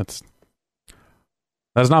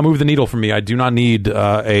not move the needle for me. I do not need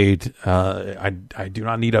I do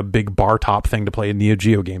not need a big bar top thing to play Neo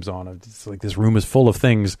Geo games on. It's like this room is full of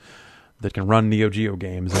things that can run Neo Geo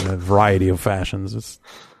games in a variety of fashions.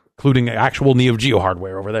 Including actual Neo Geo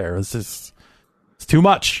hardware over there. It's too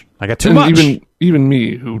much. I got too much. Even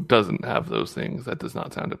me, who doesn't have those things, that does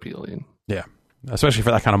not sound appealing. Yeah, especially for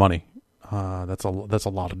that kind of money. That's a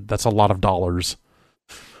lot of dollars.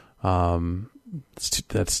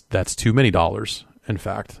 That's too many dollars. In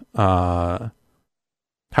fact, how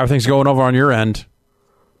are things going over on your end?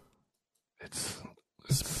 It's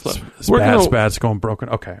bad. It's going broken.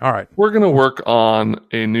 Okay, all right. We're gonna work on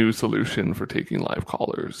a new solution for taking live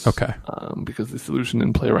callers. Okay, because the solution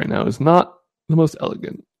in play right now is not the most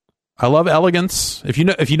elegant. I love elegance. If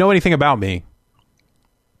you know anything about me,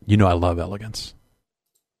 you know I love elegance.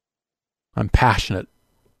 I'm passionate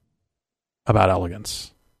about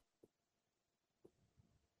elegance.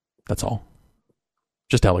 That's all.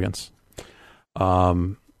 Just elegance.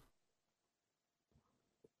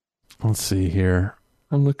 Let's see here.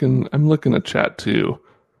 I'm looking at chat too.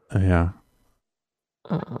 Yeah.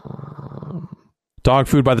 Dog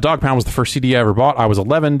Food by the Dog Pound was the first CD I ever bought. I was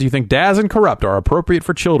 11. Do you think Daz and Corrupt are appropriate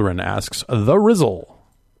for children? Asks The Rizzle.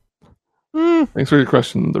 Thanks for your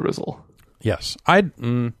question, The Rizzle. Yes. I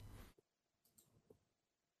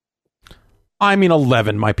mean,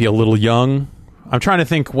 11 might be a little young. I'm trying to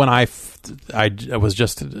think when I was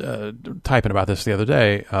just typing about this the other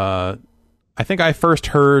day. I think I first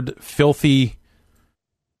heard filthy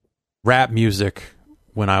rap music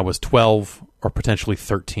when I was 12 or potentially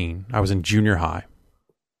 13. I was in junior high.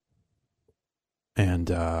 And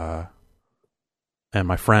my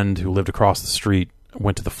friend who lived across the street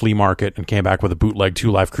went to the flea market and came back with a bootleg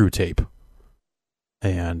 2 Live Crew tape.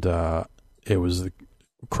 And it was the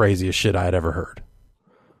craziest shit I had ever heard.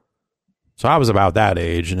 So I was about that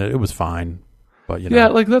age, and it was fine. But yeah,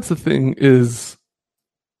 like that's the thing is,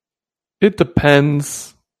 it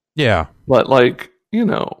depends. Yeah, but like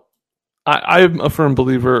I'm a firm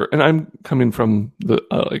believer, and I'm coming from the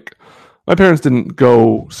my parents didn't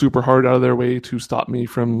go super hard out of their way to stop me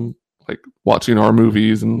from like watching our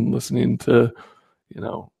movies and listening to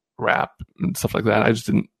rap and stuff like that. I just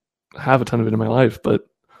didn't have a ton of it in my life, but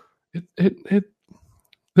it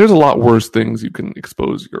there's a lot worse things you can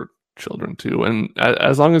expose your children to, and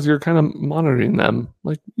as long as you're kind of monitoring them,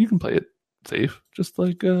 like you can play it safe, just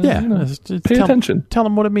like pay attention, tell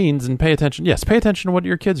them what it means and pay attention. Yes, pay attention to what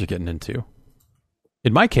your kids are getting into.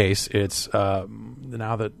 In my case, it's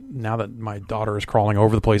now that my daughter is crawling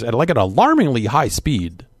over the place at like an alarmingly high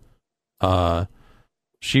speed,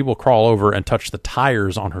 she will crawl over and touch the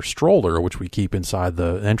tires on her stroller, which we keep inside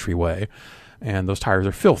the entryway. And those tires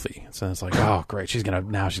are filthy. So it's like, oh great, she's gonna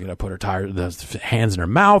put the hands in her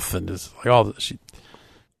mouth and just like all she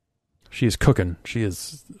is cooking. She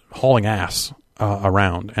is hauling ass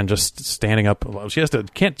around and just standing up. She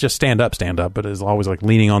can't just stand up, but is always like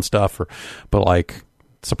leaning on stuff but like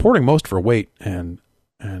supporting most of her weight, and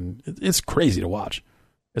it's crazy to watch.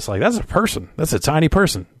 It's like that's a tiny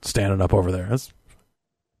person standing up over there. That's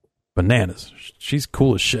bananas. She's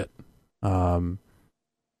cool as shit.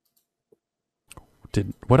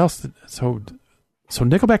 What else? So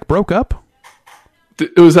Nickelback broke up?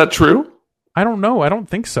 Was that true? I don't know. I don't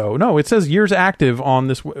think so. No, it says years active on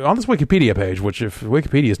this Wikipedia page, which if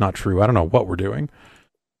Wikipedia is not true, I don't know what we're doing.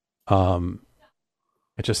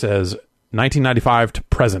 It just says 1995 to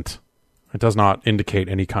present. It does not indicate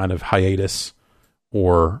any kind of hiatus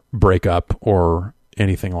or breakup or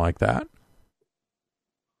anything like that.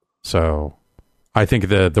 So I think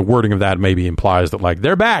the wording of that maybe implies that like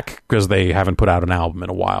they're back because they haven't put out an album in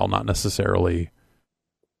a while, not necessarily.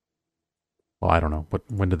 Well, I don't know.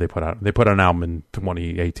 When did they put out? They put out an album in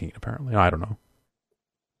 2018, apparently. I don't know.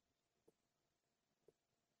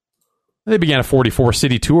 They began a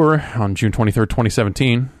 44-city tour on June 23rd,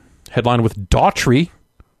 2017, headlined with Daughtry,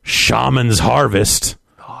 Shaman's Harvest,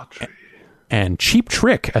 and Cheap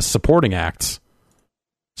Trick as supporting acts.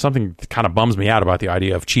 Something that kind of bums me out about the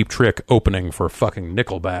idea of Cheap Trick opening for fucking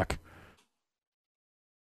Nickelback.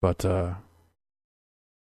 But, what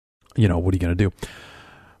are you going to do?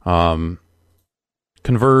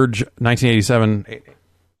 Converge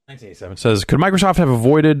 1987 says, could Microsoft have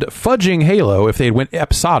avoided fudging Halo if they had went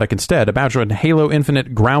episodic instead? Imagine Halo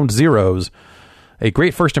Infinite Ground Zeroes, a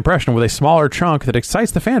great first impression with a smaller chunk that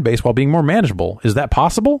excites the fan base while being more manageable. Is that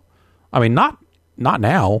possible? I mean, not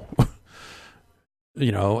now.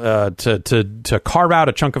 To carve out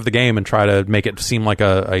a chunk of the game and try to make it seem like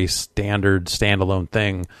a standard standalone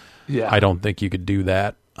thing. Yeah, I don't think you could do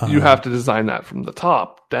that. You have to design that from the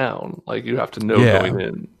top down. Like you have to know going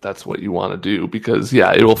in that's what you want to do, because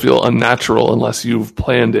it will feel unnatural unless you've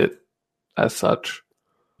planned it as such.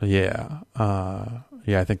 Yeah. I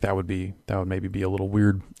think that would maybe be a little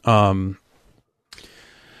weird. And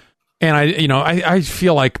I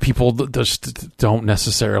feel like people just don't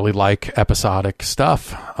necessarily like episodic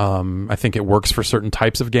stuff. I think it works for certain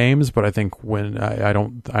types of games, but I think when I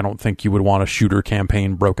don't think you would want a shooter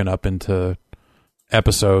campaign broken up into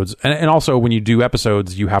episodes, and also when you do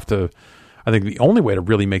episodes, you have to. I think the only way to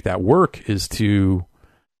really make that work is to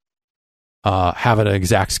have an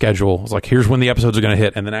exact schedule. It's like, here's when the episodes are going to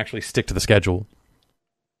hit, and then actually stick to the schedule.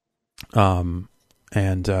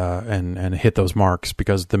 And hit those marks,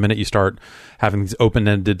 because the minute you start having these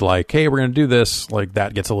open-ended, like, hey, we're going to do this, like,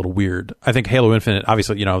 that gets a little weird. I think Halo Infinite,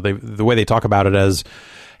 obviously, you know, the way they talk about it as,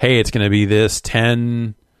 hey, it's going to be this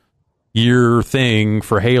 10-year thing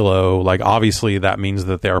for Halo, like, obviously that means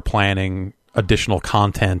that they are planning additional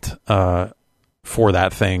content for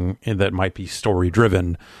that thing that might be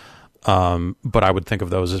story-driven. But I would think of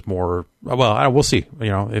those as more, well, we'll see, you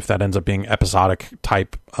know, if that ends up being episodic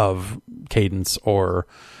type of cadence or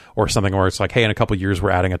something where it's like, hey, in a couple of years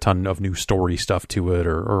we're adding a ton of new story stuff to it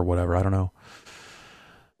or whatever. I don't know.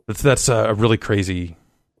 That's a really crazy,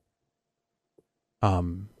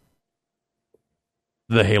 the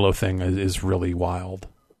Halo thing is really wild.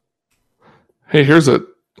 Hey, here's a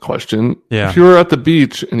question. Yeah. If you were at the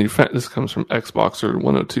beach and you found, this comes from Xboxer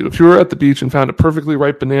 102. If you were at the beach and found a perfectly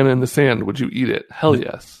ripe banana in the sand, would you eat it? Hell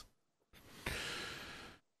yes.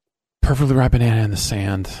 Perfectly ripe banana in the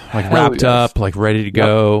sand, like Hell wrapped yes. up, like ready to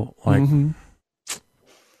go. Like,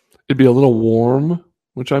 it'd be a little warm,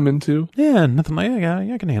 which I'm into. yeah, nothing like, yeah,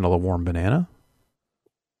 I can handle a warm banana.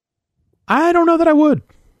 I don't know that I would.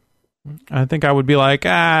 I think I would be like,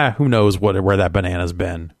 who knows where that banana's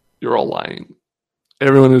been. You're all lying.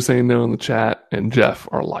 Everyone who's saying no in the chat and Jeff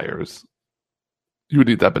are liars. You would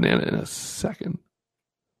eat that banana in a second.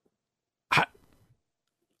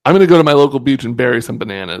 I'm going to go to my local beach and bury some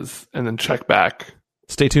bananas and then check back.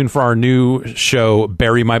 Stay tuned for our new show,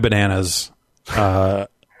 Bury My Bananas, where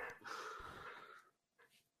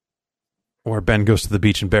Ben goes to the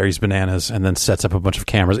beach and buries bananas and then sets up a bunch of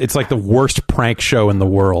cameras. It's like the worst prank show in the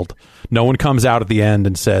world. No one comes out at the end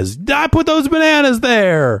and says, I put those bananas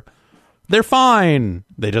there. They're fine.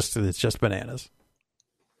 It's just bananas.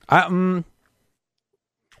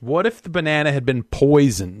 What if the banana had been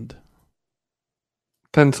poisoned?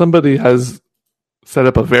 Then somebody has set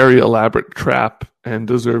up a very elaborate trap and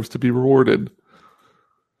deserves to be rewarded.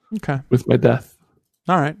 Okay. With my death.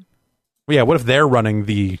 All right. Well, yeah, what if they're running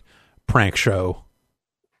the prank show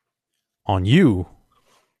on you?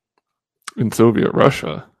 In Soviet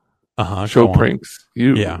Russia. Show pranks.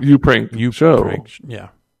 You. Yeah. You prank. You show. Prank, yeah.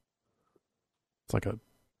 It's like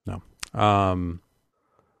no.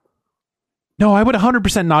 No, I would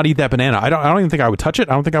 100% not eat that banana. I don't even think I would touch it.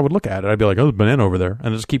 I don't think I would look at it. I'd be like, oh, there's a banana over there,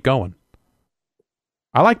 and just keep going.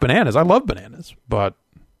 I like bananas. I love bananas, but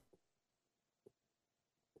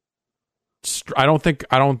I don't think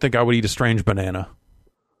I would eat a strange banana.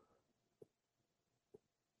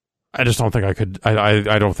 I just don't think I could.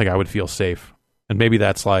 I don't think I would feel safe. And maybe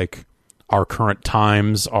that's like our current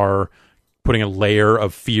times are putting a layer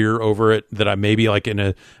of fear over it that I maybe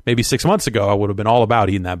 6 months ago I would have been all about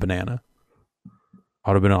eating that banana. I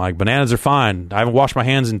would have been like, bananas are fine. I haven't washed my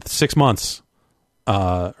hands in 6 months,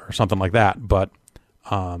 or something like that. But,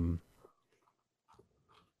 someone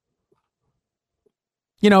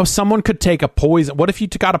could take a poison. What if you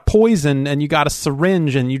got a poison and you got a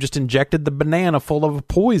syringe and you just injected the banana full of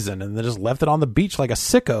poison and then just left it on the beach like a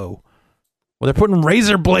sicko? Well, they're putting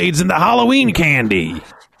razor blades in the Halloween candy.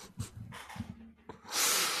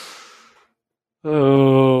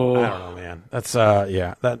 Oh, I don't know, man. That's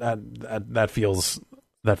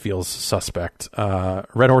that feels suspect.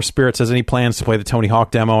 Red Horse Spirit says, any plans to play the Tony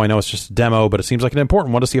Hawk demo? I know it's just a demo, but it seems like an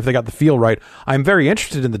important one to see if they got the feel right. I'm very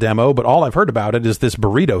interested in the demo, but all I've heard about it is this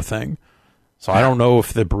burrito thing. So I don't know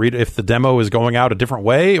if the demo is going out a different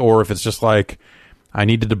way, or if it's just like I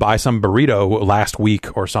needed to buy some burrito last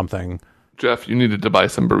week or something. Jeff, you needed to buy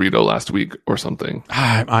some burrito last week or something.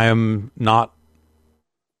 I'm not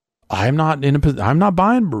buying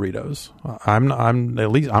burritos.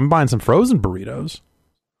 I'm buying some frozen burritos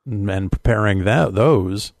and preparing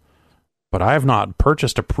those, but I have not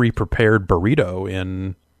purchased a pre-prepared burrito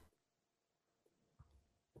in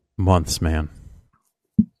months, man.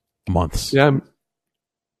 Months. Yeah.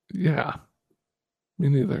 Me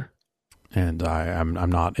neither. And I'm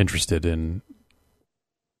not interested in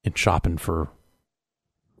shopping for.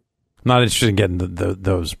 I'm not interested in getting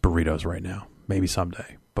those burritos right now. Maybe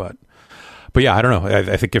someday, but yeah, I don't know.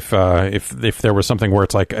 I think if there was something where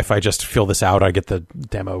it's like, if I just fill this out, I get the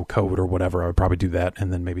demo code or whatever, I would probably do that,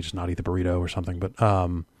 and then maybe just not eat the burrito or something. But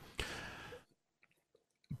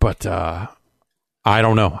I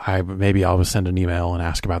don't know. Maybe I'll send an email and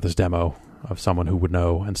ask about this demo of someone who would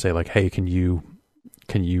know and say like, hey, can you?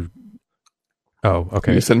 Oh, okay.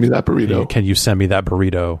 Can you send me that burrito? Can you send me that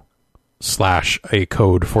burrito / a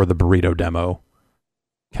code for the burrito demo?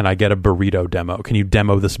 Can I get a burrito demo? Can you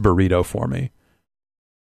demo this burrito for me?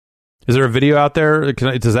 Is there a video out there?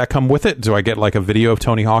 Does that come with it? Do I get like a video of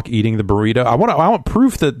Tony Hawk eating the burrito? I want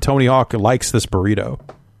proof that Tony Hawk likes this burrito.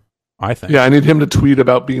 I think. Yeah, I need him to tweet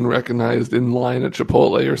about being recognized in line at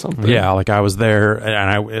Chipotle or something. Yeah, like I was there,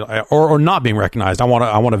 and or not being recognized. I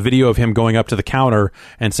want a video of him going up to the counter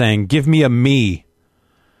and saying, "Give me a me,"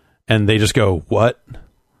 and they just go, "What?"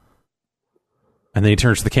 And then he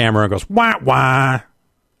turns to the camera and goes, "Wah wah,"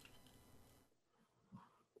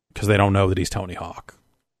 because they don't know that he's Tony Hawk.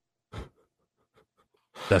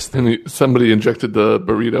 Somebody injected the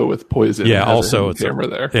burrito with poison. Yeah, also it's camera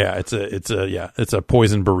there. Yeah, it's a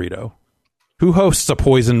poison burrito. Who hosts a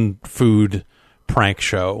poison food prank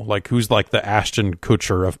show? Like who's like the Ashton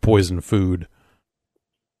Kutcher of poison food?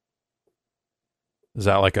 Is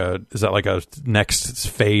that like a next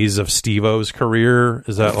phase of Steve-O's career?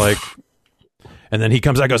 Is that like? And then he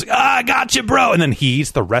comes out and goes, I got you, bro. And then he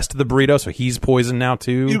eats the rest of the burrito, so he's poisoned now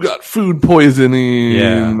too. You got food poisoning.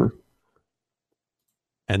 Yeah.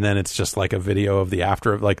 And then it's just like a video of the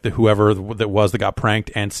after, like whoever that got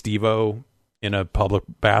pranked and Steve-O in a public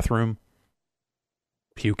bathroom,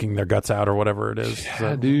 puking their guts out or whatever it is.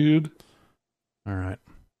 Yeah, dude. All right.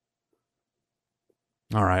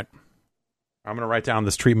 I'm going to write down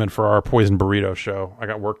this treatment for our poison burrito show. I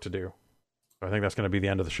got work to do. I think that's going to be the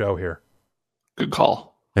end of the show here. Good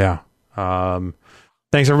call. Yeah.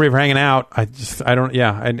 Thanks everybody for hanging out.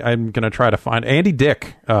 I'm going to try to find Andy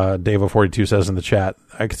Dick. Davo42 says in the chat,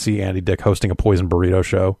 I could see Andy Dick hosting a poison burrito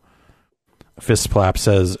show. Fistplap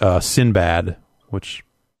says Sinbad, which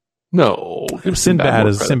no, Sinbad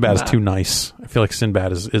is too nice. I feel like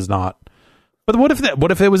Sinbad is not. But what if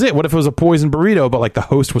it was it? What if it was a poison burrito, but like the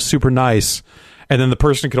host was super nice, and then the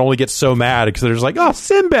person could only get so mad because they're just like, oh,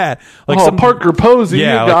 Sinbad. Like Parker Posey, you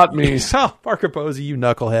got me. Oh, Parker Posey, you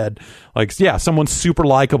knucklehead. Like, yeah, someone's super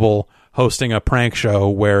likable hosting a prank show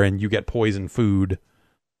wherein you get poison food.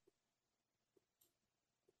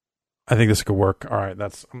 I think this could work. All right, I'm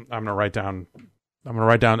going to write down.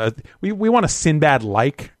 We want a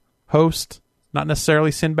Sinbad-like host. Not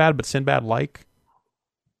necessarily Sinbad, but Sinbad-like.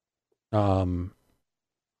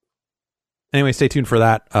 Anyway, stay tuned for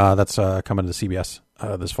that. That's coming to CBS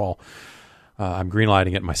this fall. I'm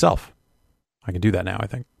greenlighting it myself. I can do that now, I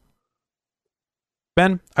think.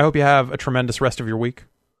 Ben, I hope you have a tremendous rest of your week.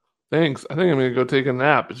 Thanks. I think I'm going to go take a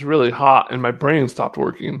nap. It's really hot, and my brain stopped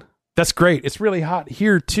working. That's great. It's really hot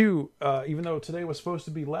here, too. Even though today was supposed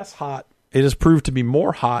to be less hot, it has proved to be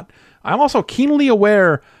more hot. I'm also keenly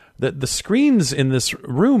aware that the screens in this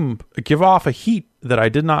room give off a heat that I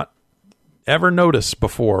did not ever notice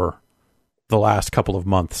before the last couple of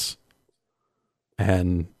months,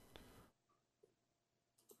 and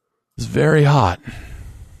it's very hot.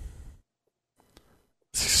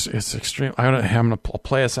 It's extreme. I'm gonna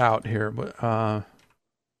play us out here, but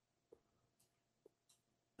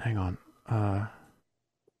hang on.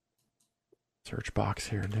 Search box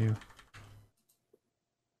here, new.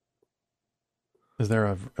 Is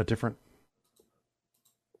there a different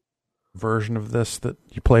version of this that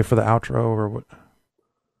you play for the outro, or what?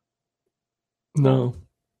 No.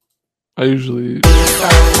 I usually try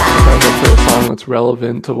to look for a song that's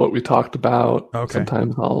relevant to what we talked about. Okay.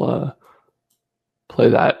 Sometimes I'll play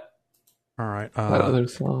that. All right. That other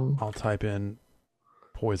song. I'll type in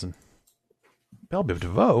Poison. Belle Biv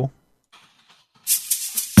DeVoe.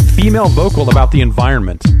 Female vocal about the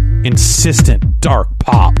environment. Insistent dark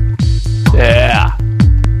pop. Yeah.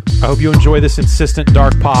 I hope you enjoy this insistent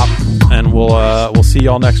dark pop, and we'll see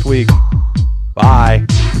y'all next week. Bye.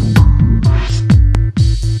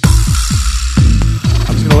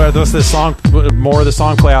 I'm just gonna let this song, more of the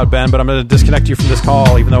song play out, Ben, but I'm gonna disconnect you from this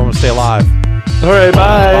call, even though I'm gonna stay alive. All right,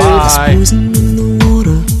 bye. Bye. Poison in the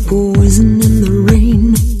water, poison in the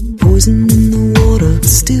rain, poison in the water, but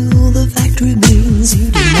still the fact remains.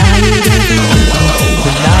 You deny it everywhere,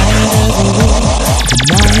 deny it everywhere,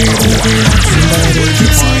 deny it everywhere. Somebody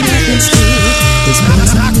keeps saying I can stay. There's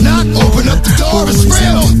knock, knock, open up the door, it's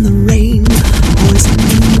real. In the rain, poison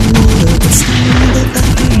in the water, but still the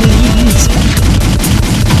fact remains.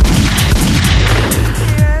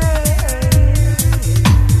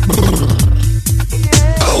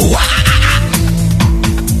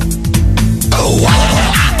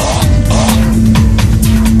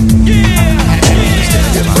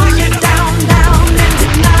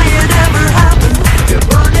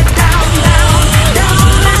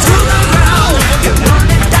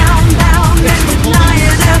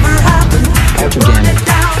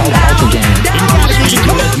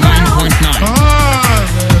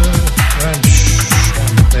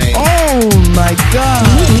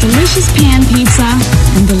 Delicious pan pizza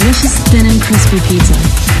and delicious thin and crispy pizza.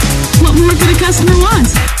 What more could a customer want?